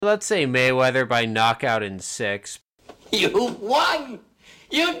Let's say Mayweather by knockout in 6. You won!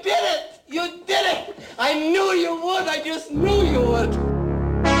 You did it! You did it! I knew you would! I just knew you would!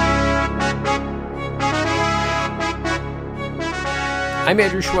 I'm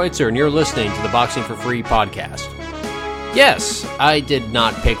Andrew Schweitzer, and you're listening to the Boxing for Free podcast. Yes, I did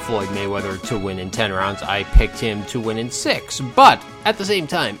not pick Floyd Mayweather to win in 10 rounds. I picked him to win in 6. But at the same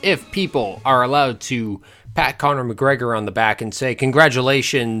time, if people are allowed to pat Conor McGregor on the back and say,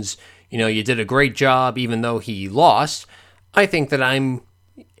 congratulations, you did a great job even though he lost, I think that I'm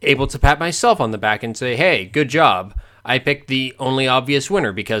able to pat myself on the back and say, hey, good job. I picked the only obvious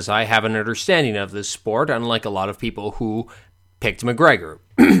winner because I have an understanding of this sport, unlike a lot of people who picked McGregor.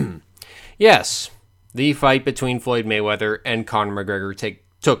 Yes, the fight between Floyd Mayweather and Conor McGregor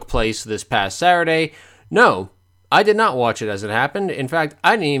took place this past Saturday. No, I did not watch it as it happened. In fact,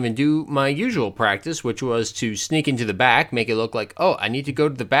 I didn't even do my usual practice, which was to sneak into the back, make it look like, oh, I need to go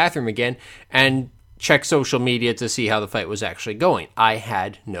to the bathroom again, and check social media to see how the fight was actually going. I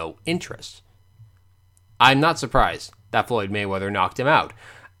had no interest. I'm not surprised that Floyd Mayweather knocked him out.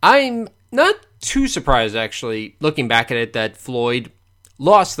 I'm not too surprised, actually, looking back at it, that Floyd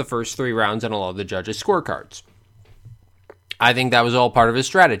lost the first 3 rounds on a lot of the judges' scorecards. I think that was all part of his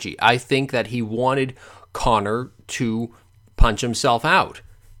strategy. I think that he wanted Conor to punch himself out,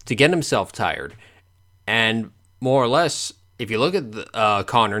 to get himself tired. And more or less, if you look at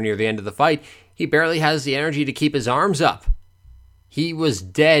Conor near the end of the fight, he barely has the energy to keep his arms up. He was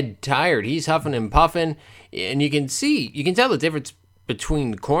dead tired. He's huffing and puffing, and you can tell the difference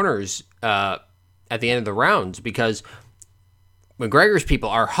between corners at the end of the rounds, because McGregor's people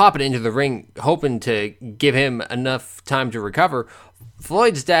are hopping into the ring hoping to give him enough time to recover.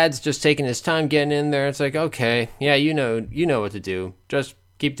 Floyd's dad's just taking his time getting in there. It's like, okay, yeah, you know what to do. Just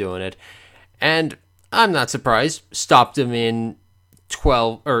keep doing it. And I'm not surprised. Stopped him in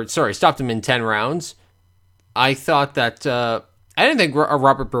 10 rounds. I thought that I didn't think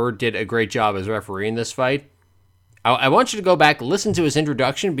Robert Byrd did a great job as referee in this fight. I want you to go back, listen to his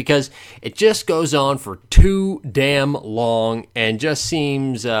introduction, because it just goes on for too damn long and just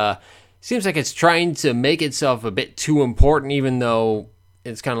seems like it's trying to make itself a bit too important, even though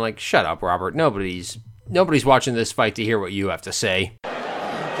it's kind of like, shut up, Robert. Nobody's watching this fight to hear what you have to say.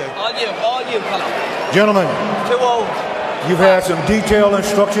 Okay. All you, Gentlemen, 2-0. you've had some detailed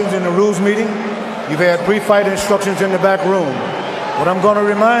instructions in the rules meeting. You've had pre-fight instructions in the back room. What I'm going to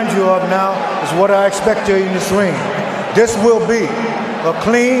remind you of now is what I expect you in this ring. This will be a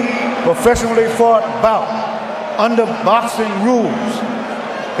clean, professionally fought bout under boxing rules.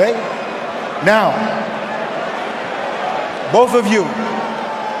 Okay? Now, both of you,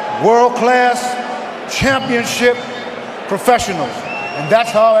 world-class championship professionals, and that's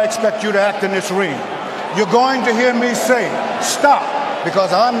how I expect you to act in this ring. You're going to hear me say, stop,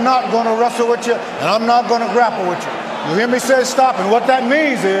 because I'm not going to wrestle with you, and I'm not going to grapple with you. You hear me say stop, and what that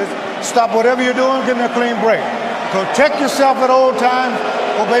means is stop whatever you're doing, give me a clean break. Protect yourself at all times,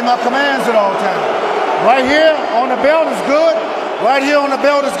 obey my commands at all times. Right here on the belt is good, right here on the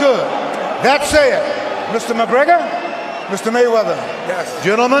belt is good. That said, Mr. McGregor, Mr. Mayweather, Yes.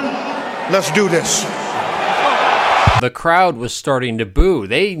 Gentlemen, let's do this. The crowd was starting to boo.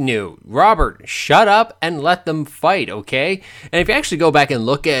 They knew, Robert, shut up and let them fight, okay? And if you actually go back and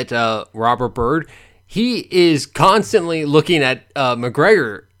look at Robert Byrd, he is constantly looking at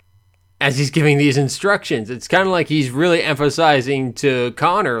McGregor as he's giving these instructions. It's kind of like he's really emphasizing to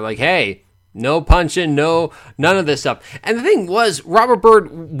Conor, like, hey, no punching, none of this stuff. And the thing was, Robert Byrd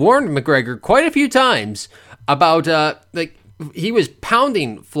warned McGregor quite a few times about, he was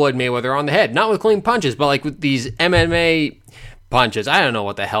pounding Floyd Mayweather on the head, not with clean punches, but like with these MMA punches. I don't know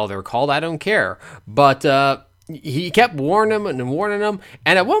what the hell they're called. I don't care. But he kept warning him.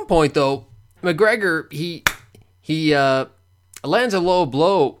 And at one point, though, McGregor, he lands a low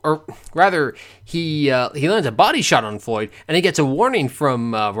blow, or rather, he lands a body shot on Floyd, and he gets a warning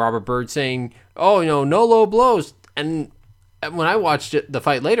from Robert Byrd saying, oh, no low blows. And when I watched the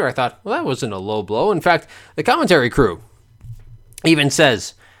fight later, I thought, well, that wasn't a low blow. In fact, the commentary crew even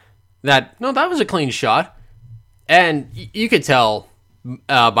says that, no, that was a clean shot. And you could tell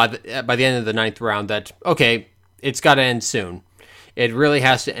by the end of the 9th round that, okay, it's got to end soon. It really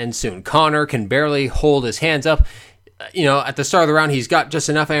has to end soon. Conor can barely hold his hands up. At the start of the round, he's got just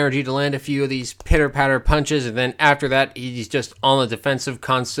enough energy to land a few of these pitter-patter punches, and then after that, he's just on the defensive,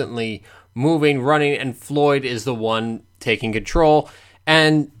 constantly moving, running, and Floyd is the one taking control,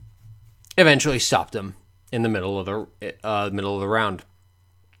 and eventually stopped him in the middle of the round.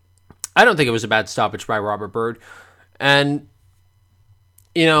 I don't think it was a bad stoppage by Robert Byrd, and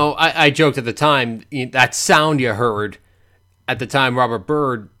I joked at the time, that sound you heard at the time Robert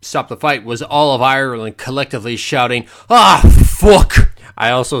Byrd stopped the fight, was all of Ireland collectively shouting, "Ah, fuck!"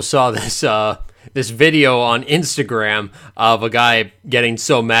 I also saw this video on Instagram of a guy getting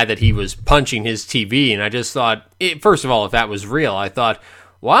so mad that he was punching his TV, and I just thought, first of all, if that was real, I thought,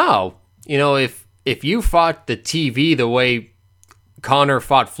 wow, if you fought the TV the way Conor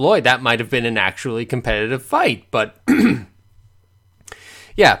fought Floyd, that might have been an actually competitive fight. But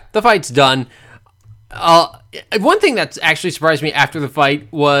yeah, the fight's done. One thing that's actually surprised me after the fight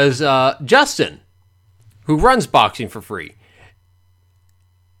was Justin, who runs Boxing for Free.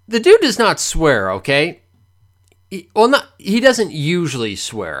 The dude does not swear, okay? He doesn't usually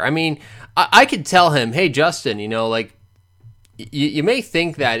swear. I mean, I could tell him, hey, Justin, you may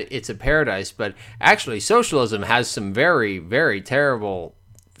think that it's a paradise, but actually socialism has some very, very terrible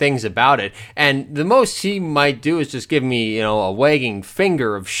things about it. And the most he might do is just give me, a wagging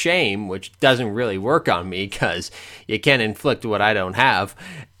finger of shame, which doesn't really work on me because you can't inflict what I don't have.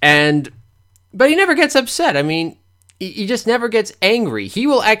 But he never gets upset. I mean, he just never gets angry. He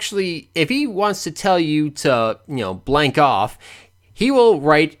will actually, if he wants to tell you to, blank off, he will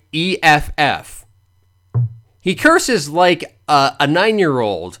write EFF. He curses like a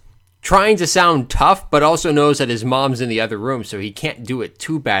 9-year-old, trying to sound tough, but also knows that his mom's in the other room, so he can't do it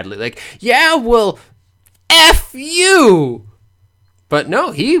too badly. Like, yeah, well, F you! But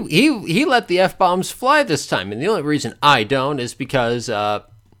no, he let the F-bombs fly this time, and the only reason I don't is because, I'm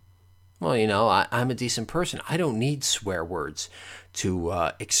a decent person. I don't need swear words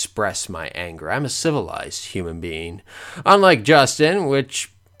to express my anger. I'm a civilized human being. Unlike Justin,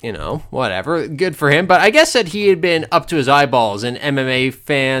 which, whatever, good for him. But I guess that he had been up to his eyeballs in MMA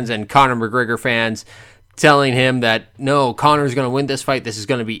fans and Conor McGregor fans telling him that, no, Conor's going to win this fight. This is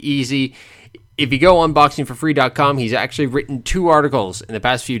going to be easy. If you go on boxingforfree.com, he's actually written 2 articles in the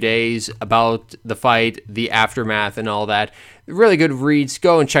past few days about the fight, the aftermath, and all that. Really good reads.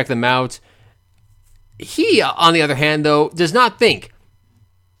 Go and check them out. He, on the other hand, though, does not think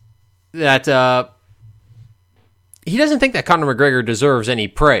that he doesn't think that Conor McGregor deserves any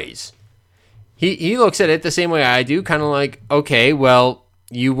praise. He looks at it the same way I do, kind of like, okay, well,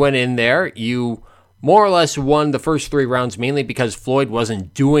 you went in there, you more or less won the first 3 rounds mainly because Floyd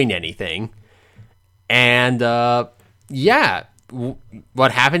wasn't doing anything. And,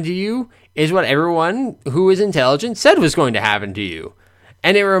 what happened to you is what everyone who is intelligent said was going to happen to you.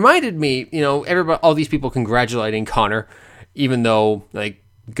 And it reminded me, everybody, all these people congratulating Conor, even though,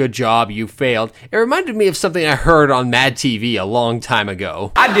 good job, you failed. It reminded me of something I heard on Mad TV a long time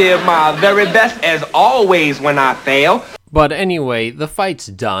ago. I did my very best as always when I fail. But anyway, the fight's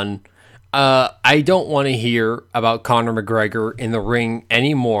done. I don't want to hear about Conor McGregor in the ring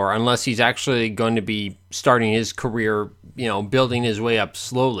anymore unless he's actually going to be starting his career, building his way up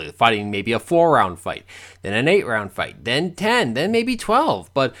slowly, fighting maybe a 4-round fight, then an 8-round fight, then 10, then maybe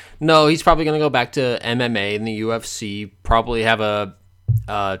 12. But no, he's probably going to go back to MMA and the UFC, probably have a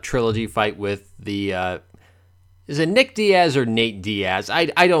trilogy fight with the, is it Nick Diaz or Nate Diaz?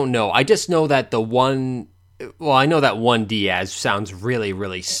 I don't know. I just know that I know that one Diaz sounds really,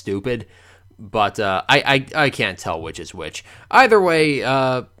 really stupid, but I can't tell which is which. Either way,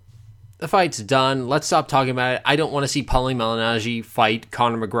 the fight's done. Let's stop talking about it. I don't want to see Paulie Malignaggi fight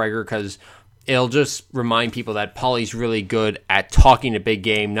Conor McGregor because it'll just remind people that Paulie's really good at talking a big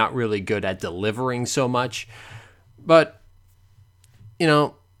game, not really good at delivering so much. But,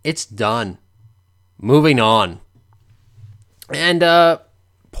 it's done. Moving on. And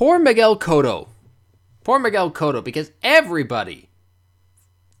poor Miguel Cotto. Poor Miguel Cotto, because everybody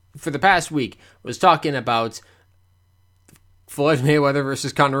for the past week was talking about Floyd Mayweather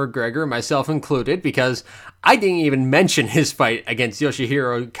versus Conor McGregor, myself included, because I didn't even mention his fight against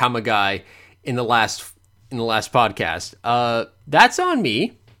Yoshihiro Kamagai in the last podcast. That's on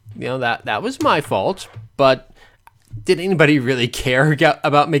me. That was my fault. But did anybody really care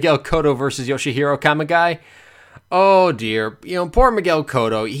about Miguel Cotto versus Yoshihiro Kamagai? Oh dear, poor Miguel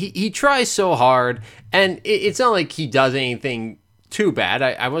Cotto. He tries so hard, and it's not like he does anything too bad.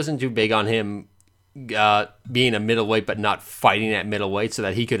 I wasn't too big on him being a middleweight but not fighting at middleweight so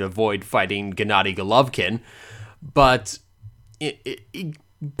that he could avoid fighting Gennady Golovkin. But he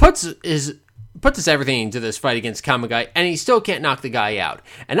puts his everything into this fight against Kamagai, and he still can't knock the guy out.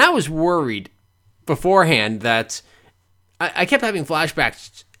 And I was worried beforehand that I kept having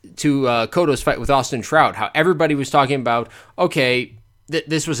flashbacks to Cotto's fight with Austin Trout, how everybody was talking about, okay,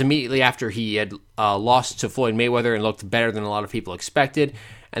 this was immediately after he had lost to Floyd Mayweather and looked better than a lot of people expected.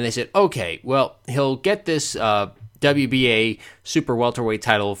 And they said, okay, well, he'll get this WBA super welterweight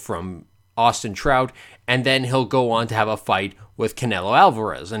title from Austin Trout, and then he'll go on to have a fight with Canelo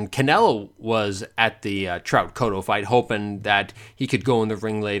Alvarez. And Canelo was at the Trout-Cotto fight, hoping that he could go in the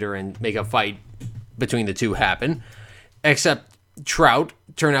ring later and make a fight between the two happen. Except Trout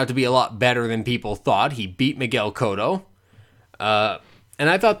turned out to be a lot better than people thought. He beat Miguel Cotto. And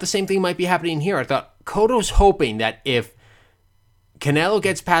I thought the same thing might be happening here. I thought Cotto's hoping that if Canelo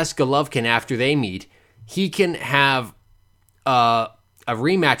gets past Golovkin after they meet, he can have a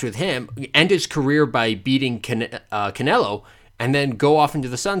rematch with him, end his career by beating Canelo, and then go off into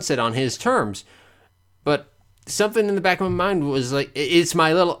the sunset on his terms. But something in the back of my mind was like, it's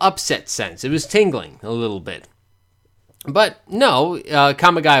my little upset sense. It was tingling a little bit. But no,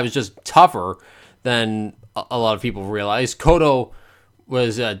 Kamagai was just tougher than a lot of people realize. Cotto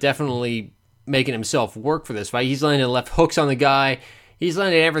was definitely making himself work for this fight. He's landing left hooks on the guy. He's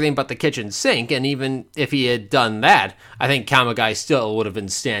landing everything but the kitchen sink. And even if he had done that, I think Kamagai still would have been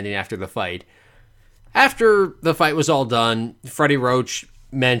standing after the fight. After the fight was all done, Freddie Roach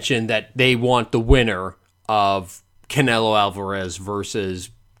mentioned that they want the winner of Canelo Alvarez versus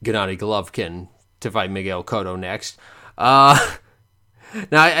Gennady Golovkin to fight Miguel Cotto next.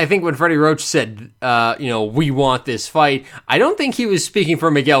 Now, I think when Freddie Roach said, we want this fight, I don't think he was speaking for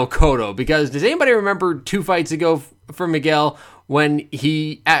Miguel Cotto, because does anybody remember 2 fights ago for Miguel when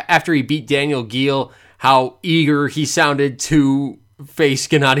after he beat Daniel Geale, how eager he sounded to face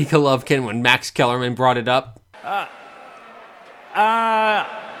Gennady Golovkin when Max Kellerman brought it up?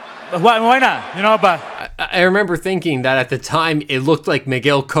 Why not? But I remember thinking that at the time it looked like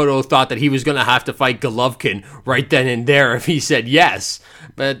Miguel Cotto thought that he was going to have to fight Golovkin right then and there if he said yes.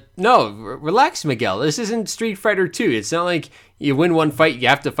 But no, relax, Miguel. This isn't Street Fighter 2. It's not like you win one fight, you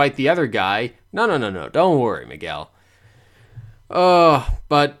have to fight the other guy. No. Don't worry, Miguel.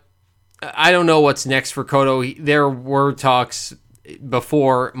 But I don't know what's next for Cotto. There were talks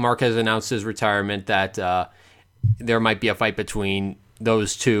before Marquez announced his retirement that there might be a fight between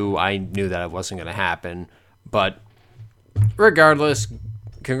those two. I knew that it wasn't going to happen. But regardless,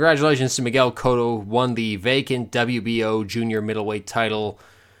 congratulations to Miguel Cotto. Won the vacant WBO junior middleweight title.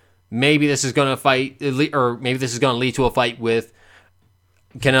 Maybe this is going to lead to a fight with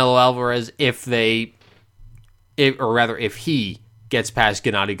Canelo Alvarez if he gets past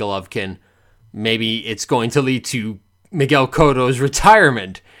Gennady Golovkin. Maybe it's going to lead to Miguel Cotto's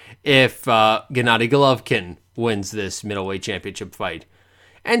retirement if Gennady Golovkin wins this middleweight championship fight.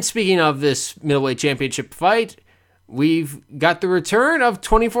 And speaking of this middleweight championship fight, we've got the return of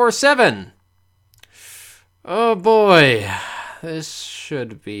 24/7. Oh boy, this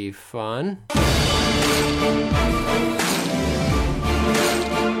should be fun.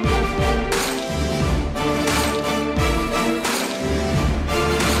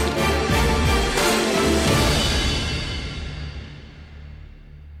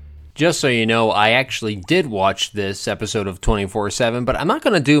 Just so you know, I actually did watch this episode of 24/7, but I'm not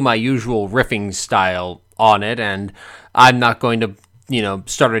going to do my usual riffing style on it, and I'm not going to,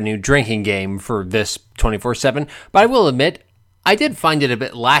 start a new drinking game for this 24/7, but I will admit, I did find it a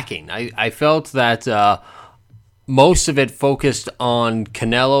bit lacking. I felt that most of it focused on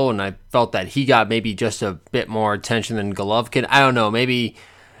Canelo, and I felt that he got maybe just a bit more attention than Golovkin. I don't know, maybe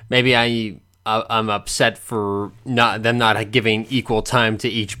I'm upset for them not giving equal time to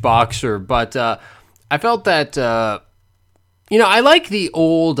each boxer, but I felt that, I like the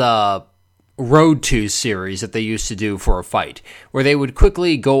old Road to series that they used to do for a fight, where they would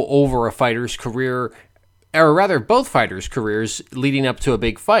quickly go over a fighter's career, or rather both fighters' careers leading up to a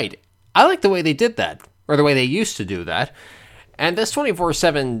big fight. I like the way they did that, or the way they used to do that. And this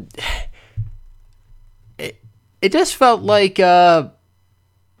 24/7, it just felt like, I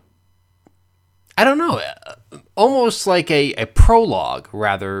don't know, almost like a prologue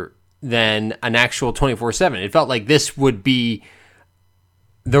rather than an actual 24/7. It felt like this would be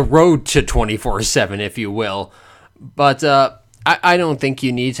the road to 24/7, if you will. But I don't think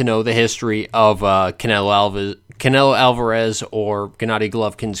you need to know the history of Canelo Alvarez or Gennady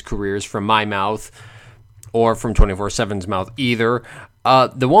Golovkin's careers from my mouth or from 24/7's mouth either.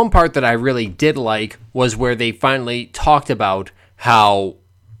 The one part that I really did like was where they finally talked about how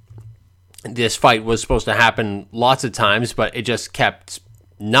this fight was supposed to happen lots of times, but it just kept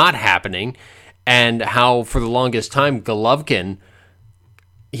not happening, and how for the longest time Golovkin,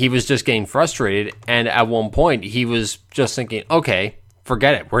 he was just getting frustrated, and at one point he was just thinking, okay,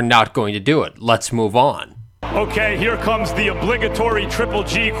 forget it, we're not going to do it, let's move on. Okay, here comes the obligatory Triple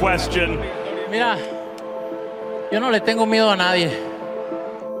G question. Mira, yo no le tengo miedo a nadie.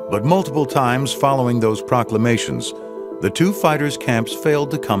 But multiple times following those proclamations, the two fighters' camps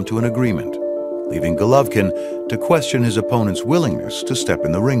failed to come to an agreement, leaving Golovkin to question his opponent's willingness to step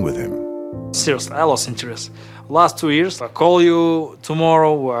in the ring with him. Seriously, I lost interest. Last 2 years, I call you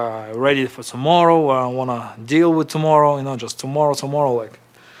tomorrow, ready for tomorrow, I want to deal with tomorrow, just tomorrow, like,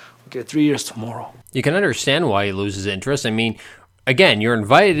 okay, 3 years tomorrow. You can understand why he loses interest. I mean, again, you're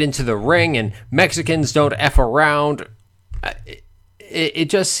invited into the ring and Mexicans don't F around. It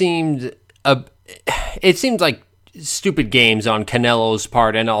just seemed, it seemed like stupid games on Canelo's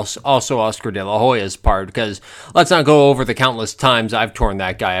part and also Oscar De La Hoya's part, because let's not go over the countless times I've torn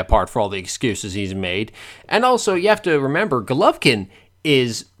that guy apart for all the excuses he's made. And also, you have to remember, Golovkin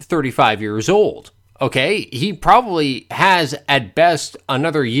is 35 years old, okay? He probably has, at best,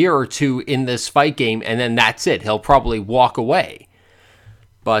 another year or two in this fight game, and then that's it. He'll probably walk away.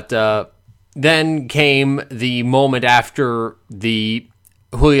 But then came the moment after the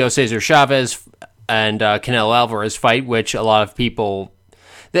Julio Cesar Chavez and Canelo Alvarez fight, which a lot of people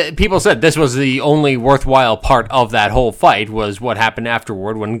said this was the only worthwhile part of that whole fight, was what happened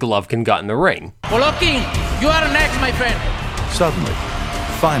afterward when Golovkin got in the ring. Golovkin, you are next, my friend. Suddenly,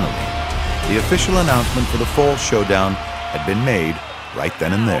 finally, the official announcement for the fall showdown had been made right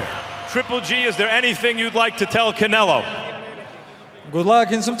then and there. Triple G, is there anything you'd like to tell Canelo? Good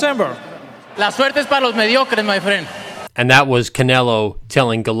luck in September. La suerte es para los mediocres, my friend. And that was Canelo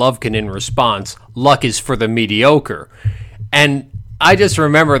telling Golovkin in response, luck is for the mediocre. And I just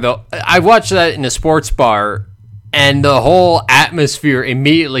remember, though, I watched that in a sports bar, and the whole atmosphere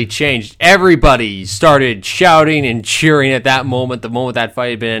immediately changed. Everybody started shouting and cheering at that moment, the moment that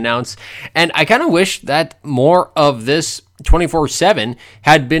fight had been announced. And I kind of wish that more of this 24/7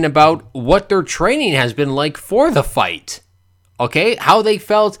 had been about what their training has been like for the fight. Okay? How they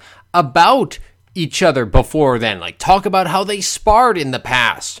felt about each other before then. Like, talk about how they sparred in the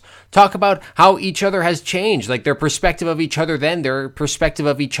past. Talk about how each other has changed, like their perspective of each other then, their perspective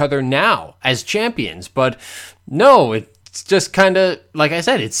of each other now as champions. But no, it's just kind of, like I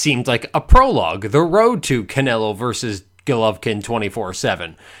said, it seemed like a prologue, the road to Canelo versus Golovkin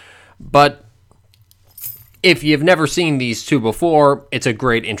 24/7. But if you've never seen these two before, it's a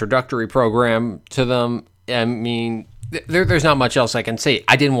great introductory program to them. I mean, there's not much else I can say.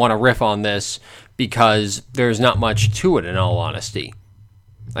 I didn't want to riff on this because there's not much to it, in all honesty.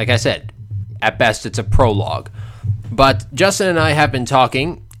 Like I said, at best, it's a prologue. But Justin and I have been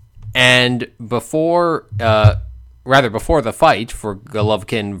talking, and before the fight for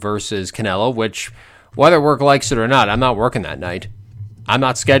Golovkin versus Canelo, which, whether work likes it or not, I'm not working that night. I'm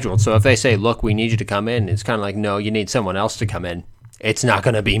not scheduled. So if they say, look, we need you to come in, it's kind of like, no, you need someone else to come in. It's not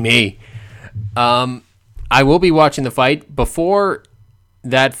going to be me. I will be watching the fight. Before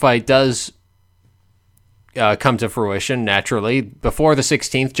that fight does come to fruition, naturally, before the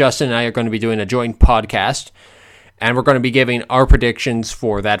 16th, Justin and I are going to be doing a joint podcast, and we're going to be giving our predictions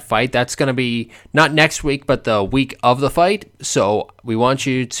for that fight. That's going to be not next week, but the week of the fight. So we want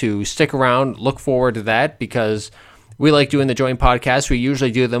you to stick around, look forward to that, because we like doing the joint podcast. We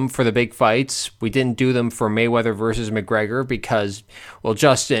usually do them for the big fights. We didn't do them for Mayweather versus McGregor because, well,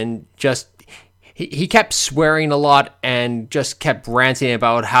 Justin he kept swearing a lot and just kept ranting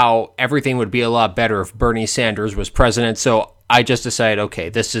about how everything would be a lot better if Bernie Sanders was president. So I just decided, okay,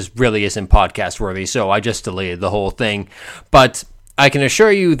 this really isn't podcast worthy. So I just deleted the whole thing. But I can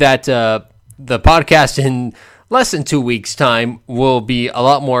assure you that the podcast in less than 2 weeks' time will be a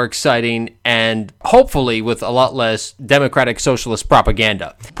lot more exciting and hopefully with a lot less Democratic Socialist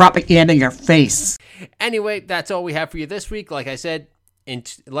propaganda. Propaganda in your face. Anyway, that's all we have for you this week. Like I said, in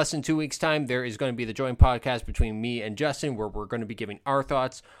less than 2 weeks' time, there is going to be the joint podcast between me and Justin, where we're going to be giving our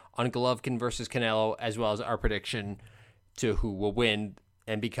thoughts on Golovkin versus Canelo, as well as our prediction to who will win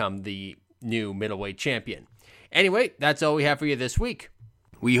and become the new middleweight champion. Anyway, that's all we have for you this week.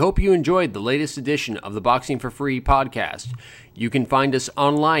 We hope you enjoyed the latest edition of the Boxing for Free podcast. You can find us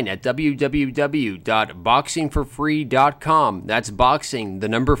online at www.boxingforfree.com. That's boxing, the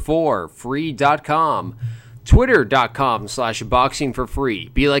number 4, free.com.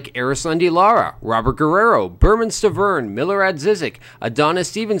 Twitter.com/boxingforfree. Be like Arislandi Lara, Robert Guerrero, Berman Stavern, Miller Adzizic, Adonis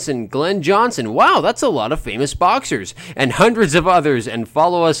Stevenson, Glenn Johnson. Wow, that's a lot of famous boxers. And hundreds of others. And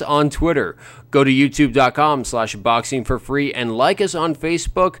follow us on Twitter. Go to youtube.com/boxingforfree and like us on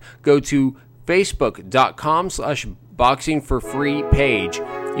Facebook. Go to facebook.com/boxingforfree page.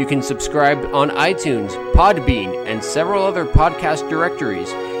 You can subscribe on iTunes, Podbean, and several other podcast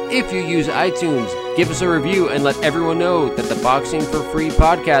directories. If you use iTunes, give us a review and let everyone know that the Boxing for Free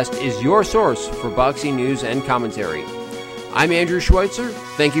podcast is your source for boxing news and commentary. I'm Andrew Schweitzer.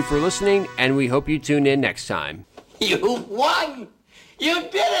 Thank you for listening, and we hope you tune in next time. You won! You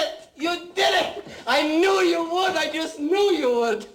did it! You did it! I knew you would! I just knew you would!